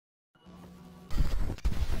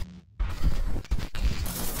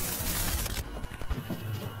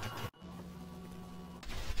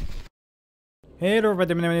Hey there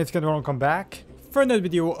everybody, my name is Ken, welcome back for another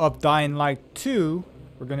video of Dying Light 2.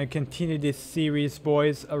 We're gonna continue this series,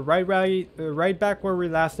 boys. Right back where we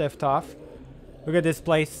last left off. Look at this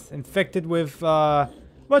place, infected with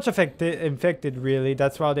much infected really.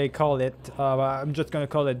 That's how they call it. I'm just gonna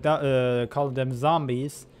call them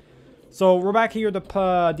zombies. So we're back here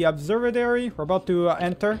at the observatory. We're about to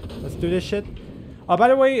enter. Let's do this shit. By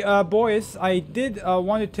the way, boys, I did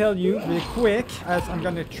want to tell you really quick, as I'm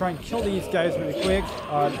going to try and kill these guys really quick.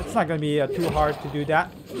 It's not going to be too hard to do that.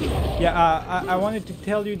 Yeah, I wanted to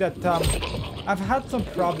tell you that I've had some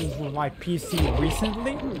problems with my PC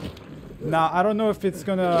recently. Now, I don't know if it's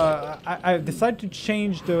going to... I decided to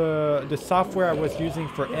change the software I was using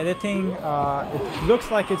for editing. It looks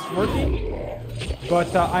like it's working.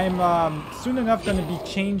 But I'm soon enough going to be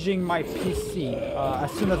changing my PC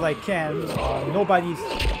as soon as I can.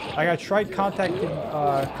 I tried contacting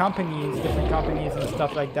different companies and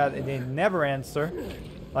stuff like that, and they never answer.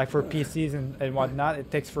 Like for PCs and whatnot,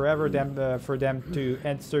 it takes forever for them to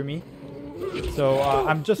answer me. So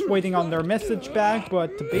I'm just waiting on their message back.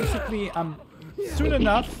 But basically, I'm soon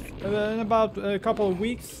enough, in about a couple of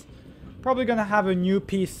weeks, probably going to have a new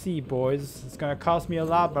PC, boys. It's going to cost me a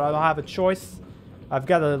lot, but I don't have a choice. I've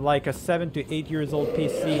got like a 7 to 8 years old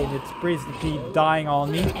PC and it's basically dying on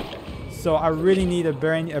me. So I really need a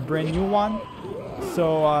brand new one.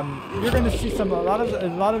 So you're gonna see a lot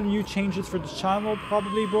of new changes for the channel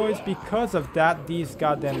probably, boys, because of that. These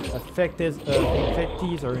goddamn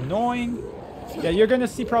infectees are annoying. Yeah, you're gonna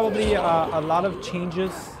see probably a lot of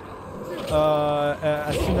changes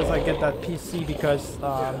as soon as I get that PC, because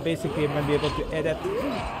basically I'm gonna be able to edit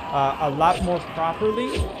a lot more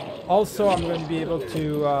properly. Also, I'm going to be able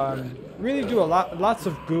to really do lots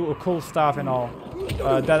of cool stuff and all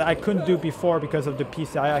that I couldn't do before because of the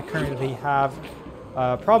PC I currently have.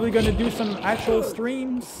 Probably going to do some actual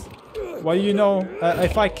streams. Well, you know,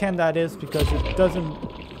 if I can, that is, because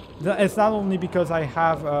it's not only because I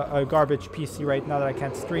have a garbage PC right now that I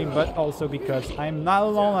can't stream, but also because I'm not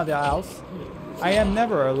alone at the house. I am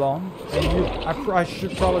never alone, and I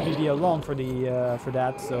should probably be alone for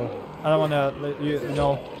that. So I don't want to let you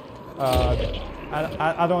know.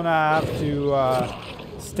 I don't have to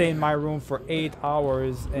stay in my room for 8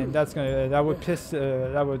 hours, and that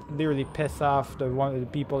would literally piss off one of the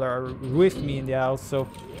people that are with me in the house. So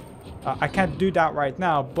I can't do that right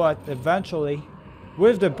now, but eventually,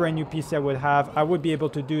 with the brand new PC I would be able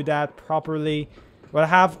to do that properly. We'll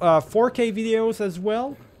have 4K videos as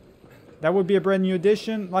well. That would be a brand new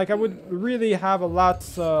addition. Like, I would really have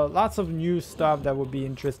lots of new stuff that would be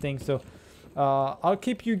interesting. So I'll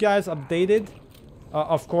keep you guys updated,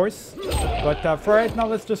 of course. But for right now,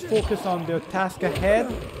 let's just focus on the task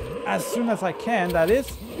ahead as soon as I can, that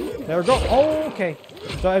is. There we go. Oh, okay.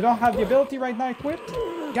 So I don't have the ability right now equipped.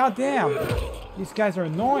 God damn. These guys are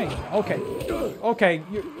annoying. Okay. Okay.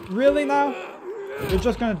 Really now? You're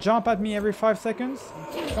just going to jump at me every 5 seconds?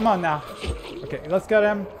 Come on now. Okay, let's get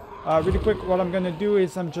him. Really quick, what I'm going to do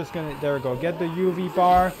is I'm just going to... There we go. Get the UV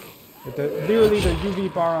bar. Literally the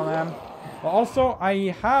UV bar on them. Also, I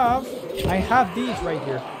have these right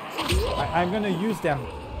here. I'm gonna use them.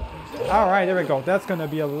 Alright, there we go. That's gonna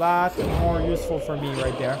be a lot more useful for me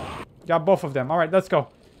right there. Got both of them. Alright, let's go.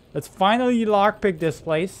 Let's finally lockpick this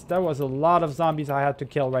place. That was a lot of zombies I had to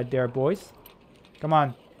kill right there, boys. Come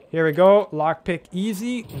on. Here we go. Lockpick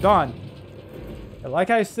easy. Done. Like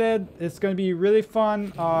I said, it's gonna be really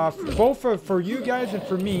fun, both for you guys and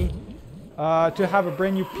for me, to have a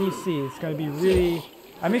brand new PC. It's gonna be really...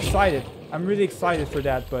 I'm excited. I'm really excited for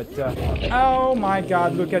that, but oh my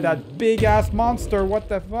god, look at that big ass monster. What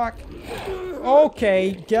the fuck?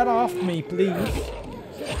 Okay, get off me, please.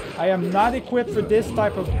 I am not equipped for this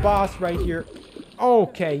type of boss right here.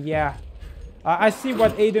 Okay, yeah. I see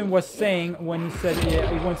what Aiden was saying when he said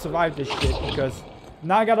he won't survive this shit, because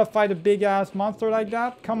now I gotta fight a big ass monster like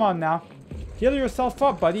that? Come on now. Heal yourself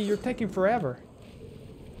up, buddy. You're taking forever.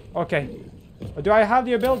 Okay. Do I have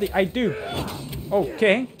the ability? I do.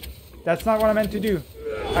 Okay. That's not what I meant to do.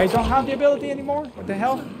 I don't have the ability anymore? What the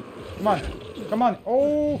hell? Come on. Come on.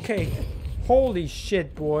 Okay. Holy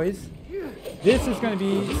shit, boys. This is going to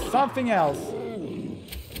be something else.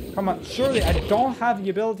 Come on. Surely I don't have the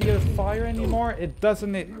ability to fire anymore. It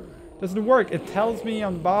doesn't work. It tells me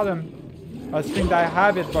on the bottom screen that I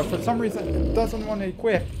have it, but for some reason it doesn't want to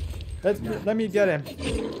equip. Let me get him.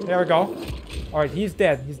 There we go. Alright, he's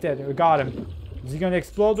dead. He's dead. We got him. Is he going to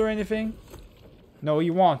explode or anything? No,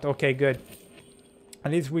 he won't. Okay, good.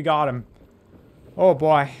 At least we got him. Oh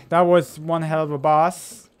boy, that was one hell of a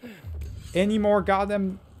boss. Any more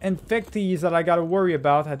goddamn infectees that I gotta worry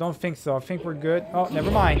about? I don't think so. I think we're good. Oh,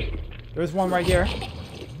 never mind. There's one right here.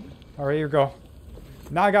 Alright, here we go.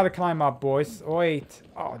 Now I gotta climb up, boys. Oh, wait.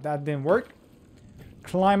 Oh, that didn't work.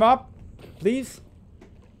 Climb up, please.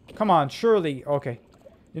 Come on, surely. Okay.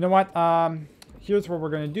 You know what? Here's what we're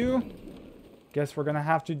gonna do. Guess we're gonna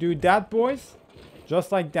have to do that, boys.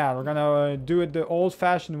 Just like that. We're gonna do it the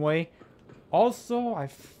old-fashioned way. Also, I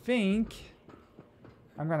think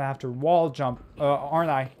I'm gonna have to wall jump, aren't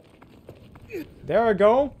I? There we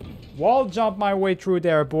go. Wall jump my way through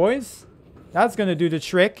there, boys. That's gonna do the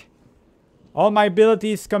trick. All my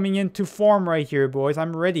abilities coming into form right here, boys.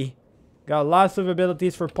 I'm ready. Got lots of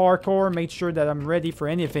abilities for parkour. Make sure that I'm ready for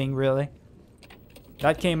anything, really.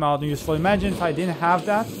 That came out useful. Imagine if I didn't have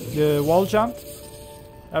that, the wall jump.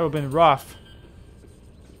 That would have been rough.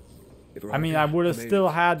 I mean, I would have still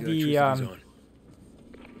had the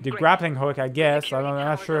grappling hook, I guess. I'm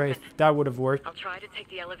not sure if that would have worked. I'll try to take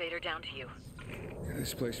the elevator down to you.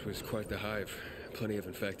 This place was quite the hive. Plenty of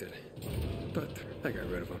infected. But I got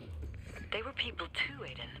rid of them. They were people too,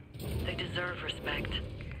 Aiden. They deserve respect.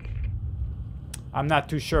 I'm not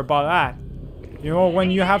too sure about that. You know,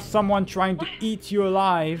 when you have someone trying to eat you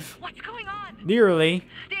alive. What's going on? Literally.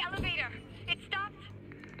 The elevator. It stopped.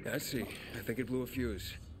 I see. I think it blew a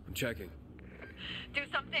fuse. I'm checking. Do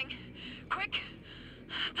something. Quick.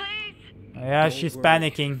 Please. Yeah, Don't she's worry.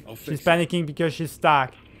 panicking. I'll She's fix panicking because she's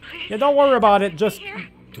stuck. Please. Yeah, don't worry about it. Just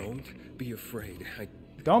Don't be afraid.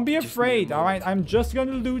 don't be Just afraid. need a All right, moment. I'm just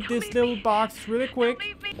gonna loot this leave little me. box really quick. Don't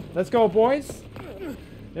leave me. Let's go, boys.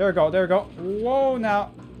 There we go. There we go. Whoa,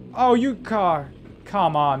 now. Oh, you car.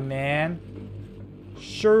 Come on, man.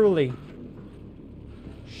 Surely.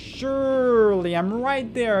 Surely. I'm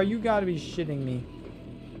right there. You gotta be shitting me.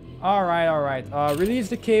 All right, all right. Release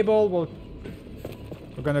the cable.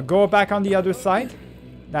 We're gonna go back on the other side.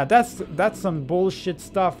 Now, that's some bullshit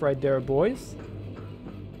stuff right there, boys.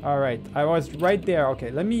 All right. I was right there.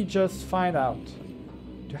 Okay, let me just find out.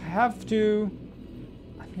 Do I have to...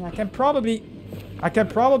 I mean, I can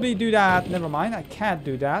probably do that. Never mind, I can't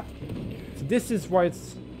do that. So this is why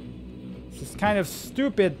this is kind of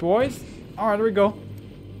stupid, boys. All right, there we go.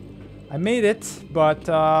 I made it, but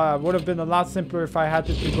it would have been a lot simpler if I had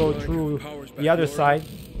to go through the other side.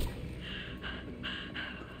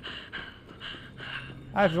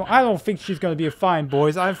 I don't think she's gonna be fine,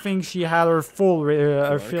 boys. I think she had her full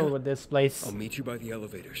her fill with this place. I'll meet you by the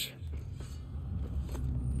elevators.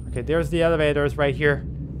 Okay, there's the elevators right here.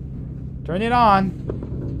 Turn it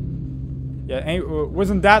on. Yeah,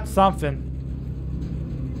 wasn't that something?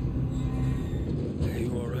 Are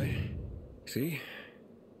you all right? See?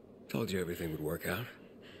 Told you everything would work out.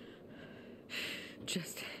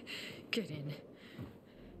 Just get in.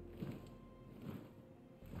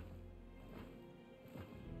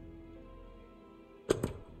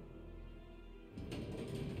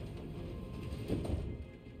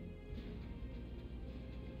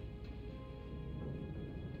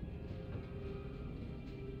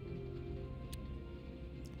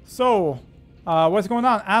 So, what's going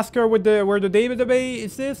on? Ask her with where the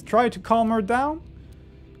database is. Try to calm her down.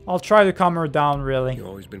 I'll try to calm her down, really. You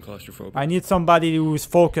always been claustrophobic? I need somebody who's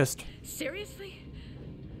focused. Seriously?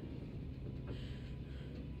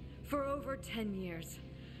 For over 10 years.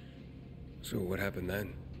 So what happened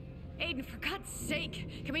then? Aiden, for God's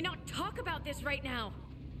sake, can we not talk about this right now?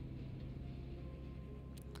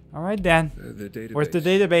 All right, then. The database. Where's the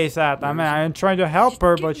database at? I mean, I'm trying to help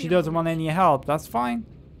her, but she doesn't want any help. That's fine.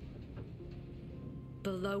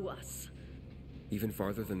 Below us. Even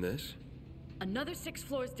farther than this? Another 6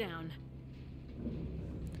 floors down.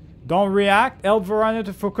 Don't react. Help Veronika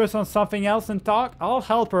to focus on something else and talk. I'll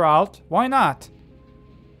help her out. Why not?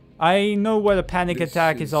 I know what a panic This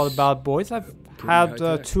attack is all about, boys. I've had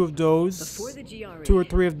high-tech. 2 of those, Before the GRE, 2 or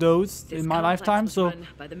 3 of those this in my complex lifetime, was so run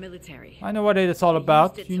by the military. I know what it's all They used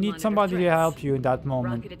about. it You to need monitor somebody to threats, help you in that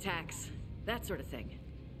moment. Rocket attacks, that sort of thing.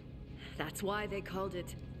 That's why they called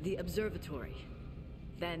it the observatory.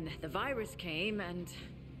 Then the virus came and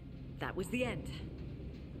that was the end.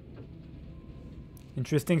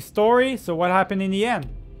 Interesting story. So what happened in the end?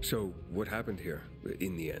 So what happened here,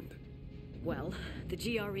 in the end? Well, the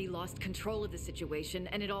GRE lost control of the situation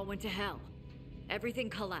and it all went to hell. Everything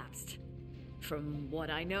collapsed. From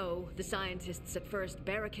what I know, the scientists at first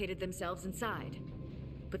barricaded themselves inside.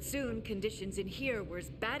 But soon, conditions in here were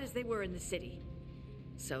as bad as they were in the city.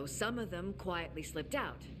 So some of them quietly slipped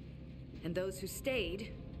out. And those who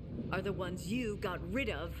stayed are the ones you got rid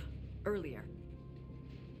of earlier.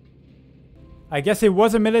 I guess it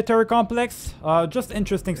was a military complex. Just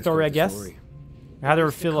interesting That's story, I quite the guess. story. I had her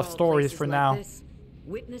Used to fill of call stories places for like now. this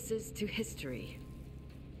witnesses to history.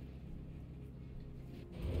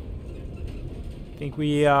 Think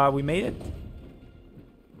we made it?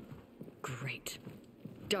 Great.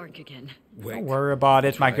 dark again. Wait. Don't worry about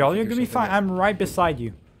it, my Try to girl. You're figure gonna be something fine. out. I'm right beside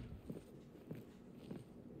you.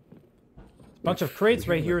 Bunch of crates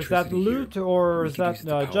right here. Is that Electricity here. loot or We is could that use it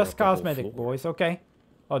to power just up the whole cosmetic, floor. boys? Okay.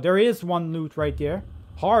 Oh, there is one loot right there.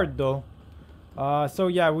 Hard though. So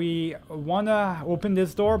yeah, we wanna open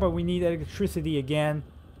this door, but we need electricity again.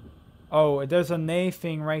 Oh, there's a nay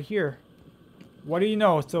thing right here. What do you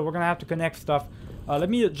know? So we're gonna have to connect stuff. Let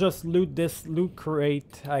me just loot this loot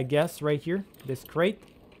crate, I guess, right here. This crate.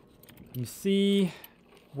 Let me see.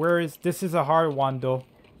 Where is this? Is a hard one though.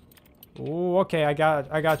 Oh, okay, I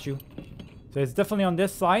got you. So it's definitely on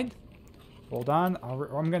this side. Hold on,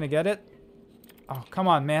 I'm gonna get it. Oh, come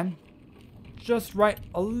on, man. Just right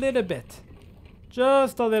a little bit.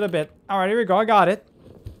 Just a little bit. Alright, here we go. I got it.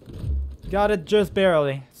 Got it just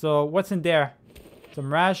barely. So what's in there?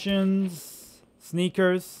 Some rations,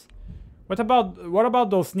 sneakers. What about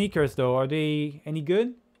those sneakers though? Are they any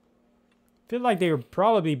good? Feel like they're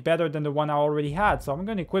probably better than the one I already had. So I'm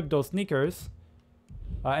gonna equip those sneakers.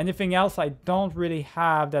 Anything else I don't really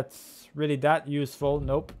have that's really that useful?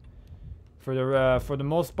 Nope. For the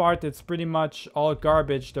most part, it's pretty much all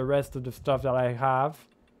garbage. The rest of the stuff that I have,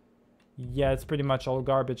 yeah, it's pretty much all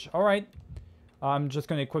garbage. All right, I'm just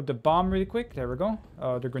gonna equip the bomb really quick. There we go.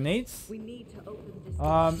 The grenades. We need to open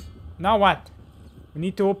this. Now what? We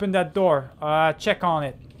need to open that door. Check on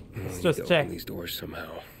it. We Let's need just to check. open these doors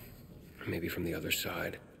somehow. Maybe from the other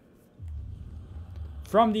side.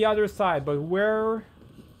 From the other side, but where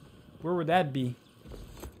would that be?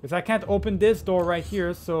 Because I can't open this door right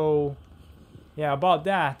here, so yeah, about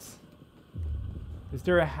that. Is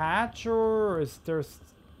there a hatch or is there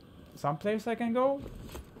someplace I can go?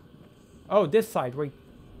 Oh, this side, wait.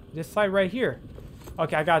 This side right here.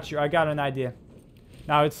 Okay, I got you. I got an idea.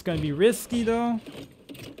 Now it's gonna be risky though.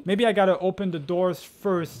 Maybe I gotta open the doors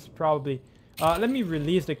first, probably. Let me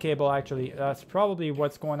release the cable actually. That's probably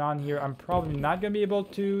what's going on here. I'm probably not gonna be able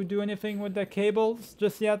to do anything with the cables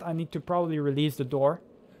just yet. I need to probably release the door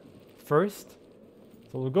first.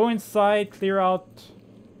 So we'll go inside, clear out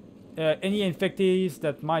any infectees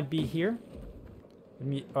that might be here. Let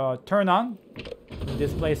me turn on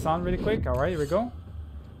this place on really quick. All right, here we go.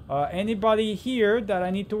 Anybody here that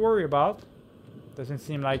I need to worry about? Doesn't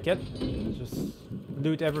seem like it. Just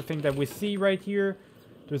loot everything that we see right here.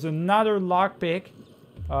 There's another lockpick,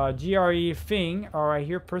 GRE thing. All right,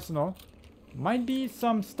 here, personal. Might be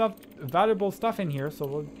some stuff, valuable stuff in here, so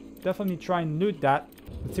we'll definitely try and loot that.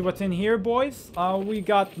 Let's see what's in here, boys. We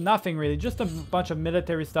got nothing really, just a bunch of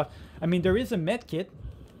military stuff. I mean, there is a med kit,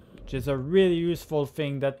 which is a really useful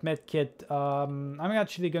thing. That med kit, I'm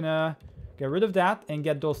actually gonna get rid of that and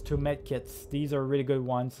get those 2 med kits. These are really good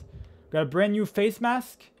ones. Got a brand new face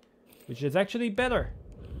mask, which is actually better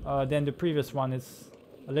than the previous one. It's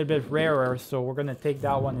a little bit rarer, so we're gonna take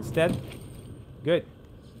that one instead. Good.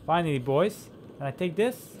 Finally, boys. Can I take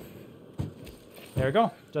this? There we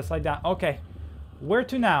go. Just like that. Okay. Where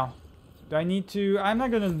to now? Do I need to... I'm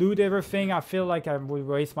not gonna loot everything. I feel like I would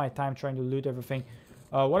waste my time trying to loot everything.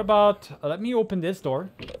 What about... let me open this door.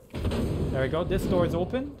 There we go. This door is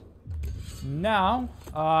open. Now,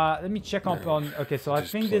 let me check up on... Okay, so I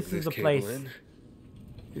Just think plug this is this the cable place. in.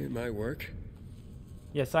 It might work.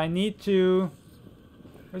 Yes, I need to...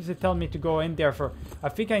 Where does it tell me to go in there for? I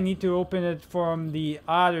think I need to open it from the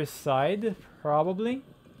other side, probably.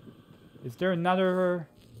 Is there another...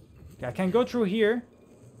 Okay, I can go through here.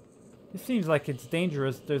 It seems like it's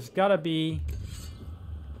dangerous. There's gotta be...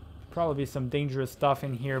 probably some dangerous stuff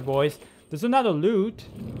in here, boys. There's another loot.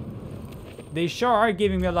 They sure are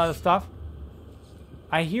giving me a lot of stuff.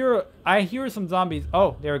 I hear some zombies.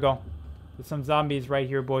 Oh, there we go. There's some zombies right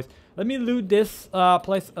here, boys. Let me loot this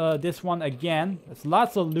place, this one again. There's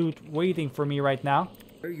lots of loot waiting for me right now.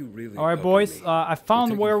 Are you really All right, helping boys. me? I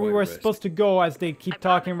found taking where we quite a were risk. supposed to go as they keep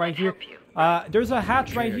talking right here. There's a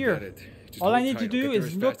hatch Okay, right I here. got it. Just All I hold need tight. to I'll do get there is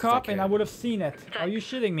as look fast as I up and I can. would have seen it. Are you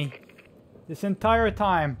shitting me? This entire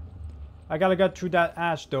time. I gotta get through that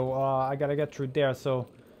hatch though. I gotta get through there. So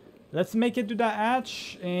let's make it to that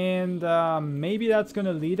hatch. And maybe that's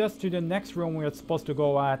gonna lead us to the next room we're supposed to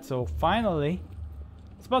go at. So finally.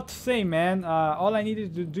 I was about to say, man. All I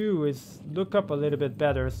needed to do is look up a little bit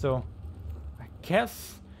better. So I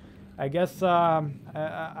guess I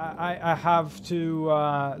have to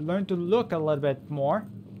learn to look a little bit more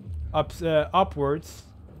upwards.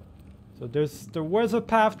 So there was a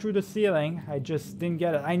path through the ceiling. I just didn't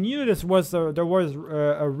get it. I knew there was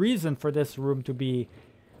a reason for this room to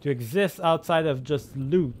exist outside of just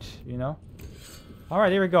loot, you know. All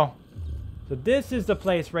right, here we go. So this is the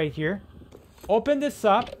place right here. Open this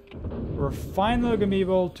up. We're finally gonna be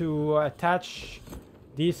able to attach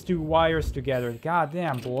these 2 wires together. God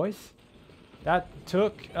damn, boys. That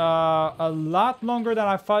took a lot longer than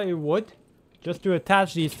I thought it would. Just to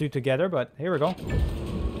attach these two together, but here we go.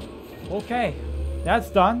 Okay,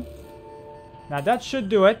 that's done. Now that should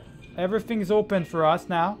do it. Everything's open for us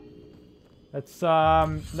now. Let's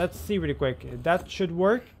see really quick. That should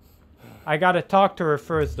work. I gotta talk to her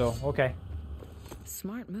first though. Okay.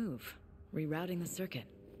 Smart move. Rerouting the circuit.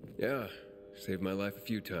 Yeah, saved my life a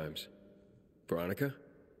few times. Veronika,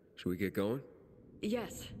 should we get going?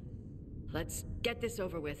 Yes. Let's get this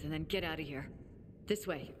over with and then get out of here. This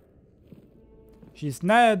way. She's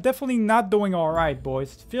definitely not doing alright,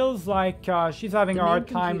 boys. It feels like she's having a hard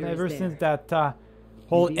time ever since that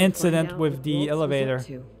whole incident with the elevator.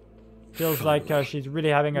 Feels like she's really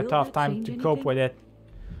having a tough time to cope with it.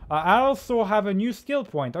 I also have a new skill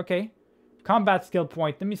point. Okay. Combat skill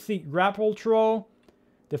point. Let me see. Grapple throw.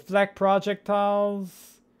 Deflect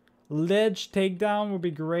projectiles. Ledge takedown would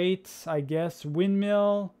be great, I guess.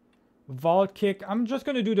 Windmill. Vault kick. I'm just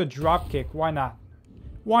going to do the drop kick. Why not?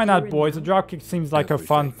 Why not, boys? The drop kick seems like a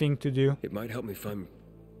fun thing to do. It might help me find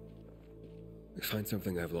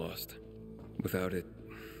something I've lost. Without it,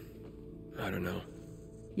 I don't know.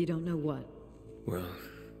 You don't know what? Well,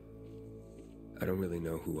 I don't really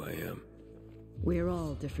know who I am. We're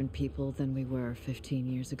all different people than we were 15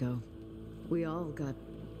 years ago. We all got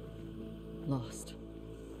lost.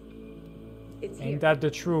 Ain't that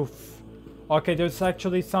the truth? Okay, there's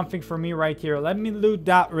actually something for me right here. Let me loot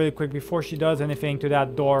that really quick before she does anything to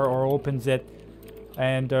that door or opens it.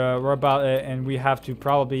 And we're about it, and we have to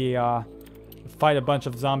probably fight a bunch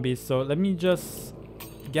of zombies. So let me just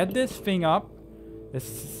get this thing up. This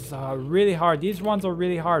is really hard. These ones are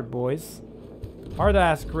really hard, boys. Hard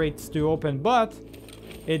ass crates to open, but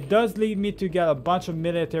it does lead me to get a bunch of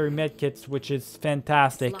military medkits, which is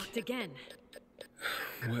fantastic. It's locked again.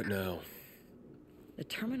 What now? The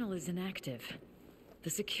terminal is inactive. The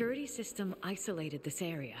security system isolated this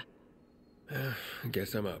area. I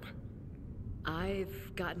guess I'm up.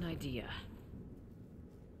 I've got an idea.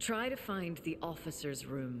 Try to find the officer's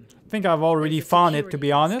room. I think I've already found it, to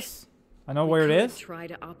be honest. I know where it is. Try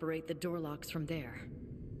to operate the door locks from there.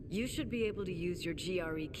 You should be able to use your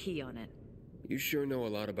GRE key on it. You sure know a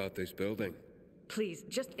lot about this building. Please,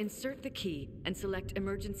 just insert the key and select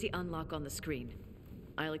emergency unlock on the screen.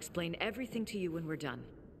 I'll explain everything to you when we're done.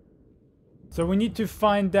 So we need to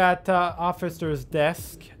find that officer's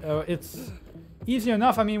desk. It's easy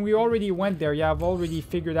enough. I mean, we already went there. Yeah, I've already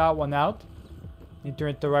figured that one out. Need to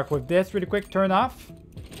interact with this really quick. Turn off.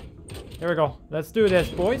 There we go. Let's do this,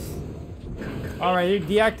 boys. Alright,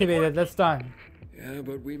 deactivated. That's done. Yeah,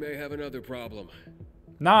 but we may have another problem.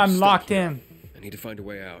 Now I'm locked in. I need to find a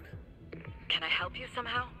way out. Can I help you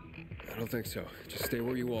somehow? I don't think so. Just stay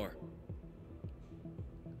where you are.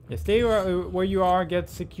 Yeah, stay where you are. Get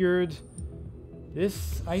secured.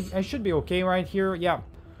 This, I should be okay right here. Yeah.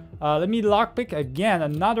 Let me lockpick again.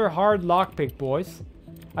 Another hard lockpick, boys.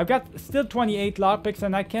 I've got still 28 lockpicks,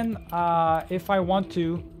 and I can, if I want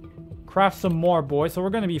to, craft some more, boys. So we're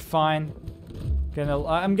gonna be fine.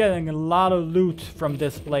 I'm getting a lot of loot from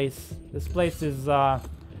this place. This place is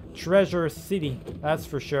Treasure City, that's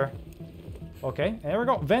for sure. Okay, there we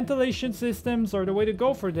go. Ventilation systems are the way to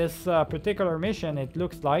go for this particular mission, it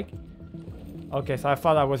looks like. Okay, so I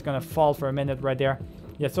thought I was gonna fall for a minute right there.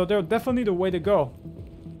 Yeah, so they're definitely the way to go.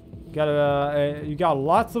 You got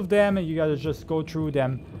lots of them, and you gotta just go through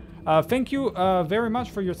them. Thank you very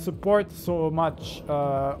much for your support so much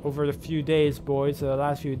over the few days, boys. The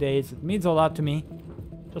last few days, it means a lot to me.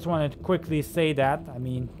 Just wanted to quickly say that. I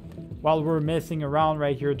mean, while we're messing around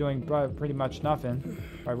right here doing pretty much nothing.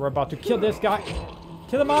 Alright, we're about to kill this guy.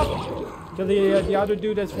 Kill him off. Kill the other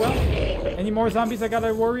dude as well. Any more zombies I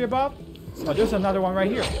gotta worry about? Oh, there's another one right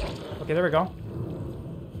here. Okay, there we go.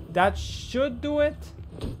 That should do it.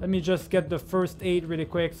 Let me just get the first aid really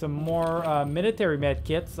quick. Some more military med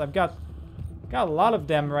kits. I've got a lot of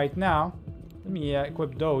them right now. Let me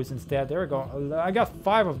equip those instead. There we go. I got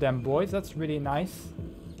 5 of them, boys. That's really nice.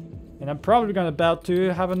 And I'm probably gonna about to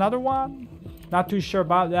have another one. Not too sure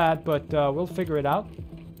about that, but we'll figure it out.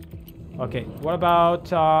 Okay, what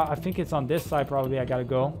about, I think it's on this side probably I gotta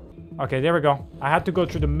go. Okay, there we go. I had to go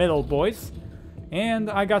through the middle, boys. And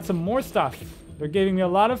I got some more stuff. They're giving me a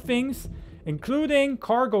lot of things, including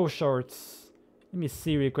cargo shorts. Let me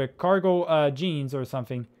see really quick. Cargo jeans or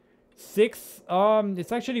something. 6.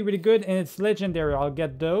 It's actually really good and it's legendary. I'll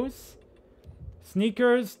get those.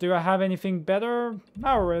 Sneakers. Do I have anything better?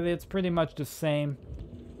 Not really. It's pretty much the same.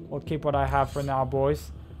 We'll keep what I have for now,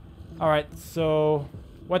 boys. Alright, so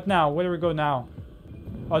what now? Where do we go now?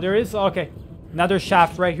 Oh, there is? Okay. Another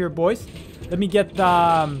shaft right here, boys. Let me get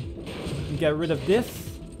rid of this.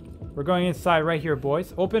 We're going inside right here,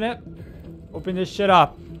 boys. Open it. Open this shit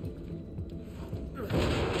up.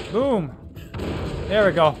 Boom. There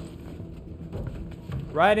we go.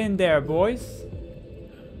 Right in there, boys.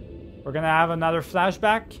 We're gonna have another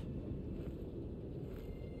flashback.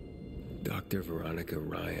 Dr. Veronika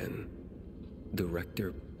Ryan,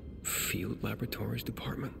 Director, Field Laboratories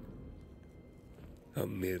Department. A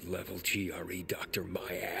mid-level GRE doctor,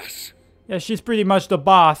 my ass. Yeah, she's pretty much the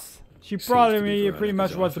boss. She Seems probably to be pretty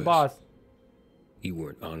much was Veronica's the boss. office. You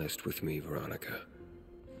weren't honest with me, Veronika.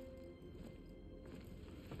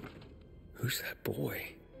 Who's that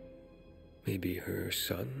boy? Maybe her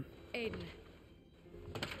son? Aiden.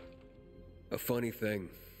 A funny thing.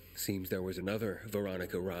 Seems there was another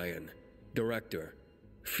Veronika Ryan. Director,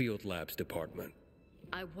 Field Labs Department.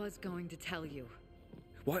 I was going to tell you.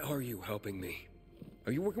 Why are you helping me?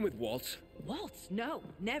 Are you working with Waltz? Waltz? No,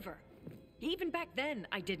 never. Even back then,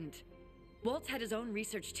 I didn't. Waltz had his own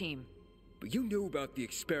research team. But you knew about the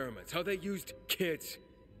experiments, how they used kids.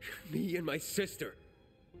 Me and my sister.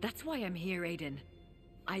 That's why I'm here, Aiden.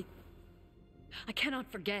 I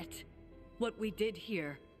cannot forget what we did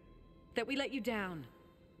here. That we let you down.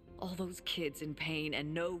 All those kids in pain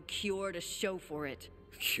and no cure to show for it.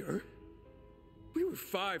 Cure? We were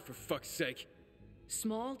 5, for fuck's sake.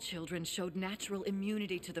 Small children showed natural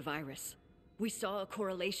immunity to the virus. We saw a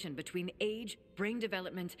correlation between age, brain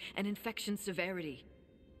development, and infection severity.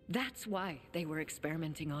 That's why they were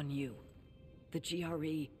experimenting on you. The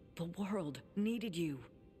GRE, the world, needed you.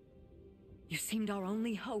 You seemed our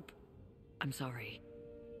only hope. I'm sorry.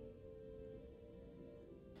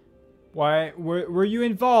 Why were you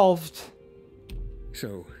involved?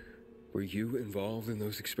 So, were you involved in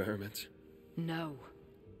those experiments? No.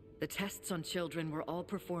 The tests on children were all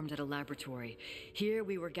performed at a laboratory. Here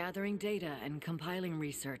we were gathering data and compiling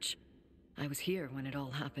research. I was here when it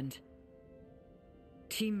all happened.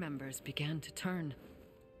 Team members began to turn,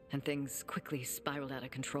 and things quickly spiraled out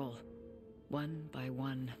of control. One by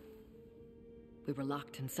one. We were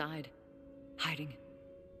locked inside, hiding,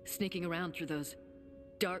 sneaking around through those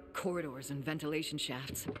dark corridors and ventilation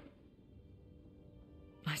shafts.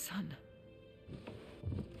 My son,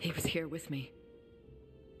 he was here with me.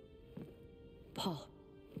 Paul.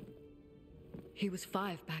 He was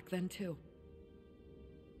 5 back then, too.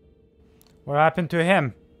 What happened to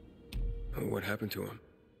him? What happened to him?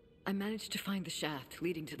 I managed to find the shaft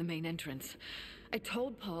leading to the main entrance. I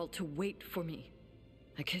told Paul to wait for me.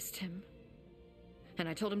 I kissed him. And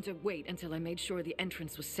I told him to wait until I made sure the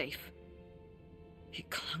entrance was safe. He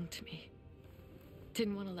clung to me.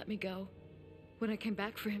 Didn't want to let me go. When I came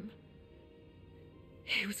back for him,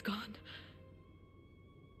 he was gone.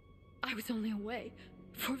 I was only away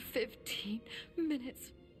for 15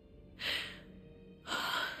 minutes.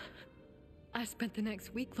 I spent the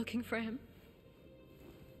next week looking for him.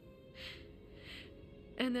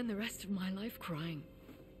 And then the rest of my life crying.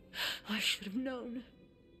 I should have known.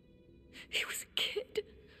 He was a kid.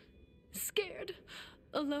 Scared.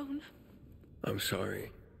 Alone. I'm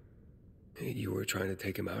sorry. You were trying to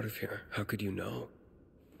take him out of here. How could you know?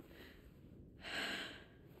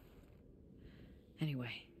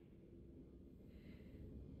 Anyway.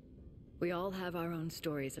 We all have our own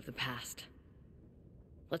stories of the past.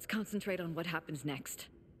 Let's concentrate on what happens next.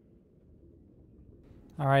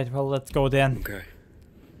 Alright, well, let's go then. Okay.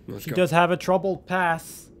 Let's She go. does have a troubled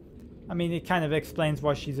past. I mean, it kind of explains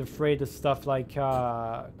why she's afraid of stuff like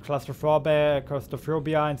claustrophobia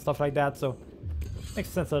and stuff like that, so makes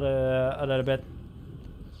sense a little bit.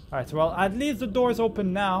 Alright, so well, at least the door's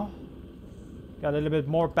open now. Got a little bit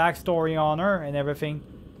more backstory on her and everything.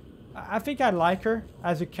 I think I like her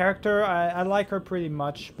as a character. I like her pretty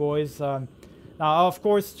much, boys. Now, of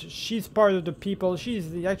course, she's part of the people.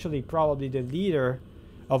 She's actually probably the leader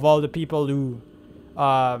of all the people who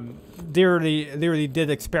literally did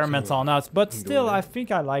experiments on us. But still, I think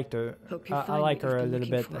I liked her. I like her a little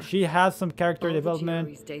bit. She has some character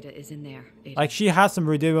development. Data is in there, Aiden. Like, she has some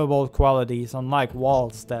redeemable qualities, unlike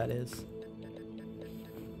Waltz, that is.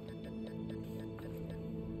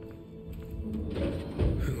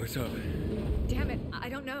 What's up? Damn it, I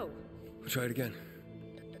don't know. We'll try it again.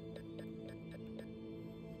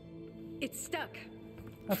 It's stuck.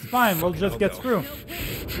 That's fine, we'll just get through. No,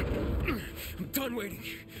 wait. I'm done waiting.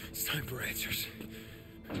 It's time for answers.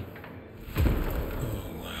 Oh,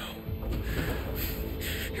 wow.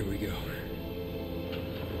 Here we go.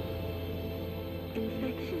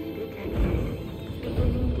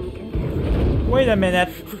 Wait a minute.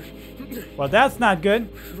 Well, that's not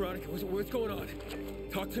good. Veronika, what's going on?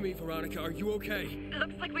 Talk to me, Veronika. Are you okay?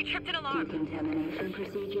 Looks like we tripped an alarm. Decontamination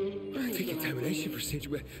procedure. Decontamination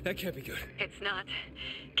procedure? That can't be good. It's not.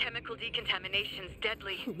 Chemical decontamination's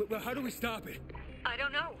deadly. But how do we stop it? I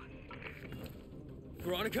don't know.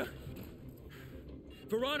 Veronika?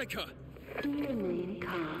 Veronika! Remain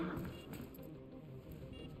calm.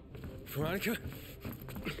 Veronika?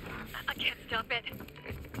 I can't stop it.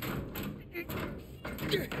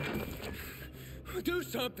 Do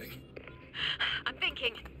something! I'm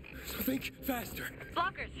thinking. Think faster.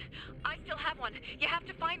 Blockers. I still have one. You have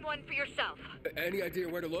to find one for yourself. Any idea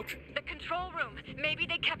where to look? The control room. Maybe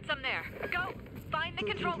they kept some there. Go. Find the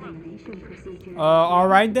control room. Decontamination procedure.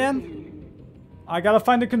 Alright then. I gotta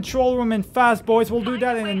find the control room and fast, boys. We'll do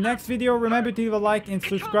that in the next video. Remember to leave a like and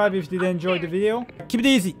subscribe if you did enjoy the video. Keep it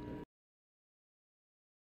easy.